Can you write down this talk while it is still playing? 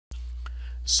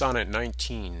Sonnet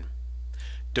 19.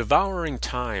 Devouring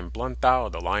time, blunt thou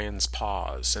the lion's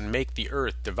paws, and make the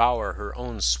earth devour her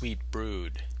own sweet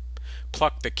brood.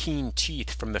 Pluck the keen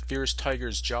teeth from the fierce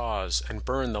tiger's jaws, and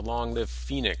burn the long-lived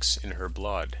phoenix in her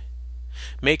blood.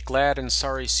 Make glad and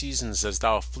sorry seasons as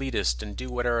thou fleetest, and do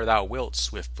whate'er thou wilt,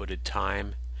 swift-footed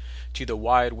time, to the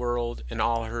wide world and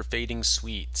all her fading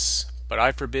sweets. But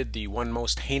I forbid thee one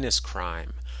most heinous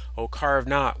crime. O carve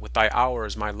not with thy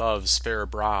hours my love's fair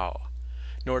brow,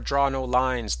 nor draw no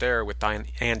lines there with thine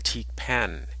antique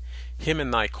pen. Him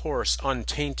in thy course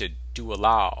untainted do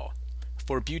allow,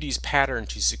 for beauty's pattern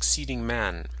to succeeding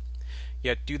men.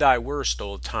 Yet do thy worst,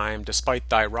 old time, despite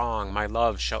thy wrong, my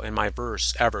love shall in my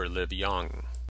verse ever live young.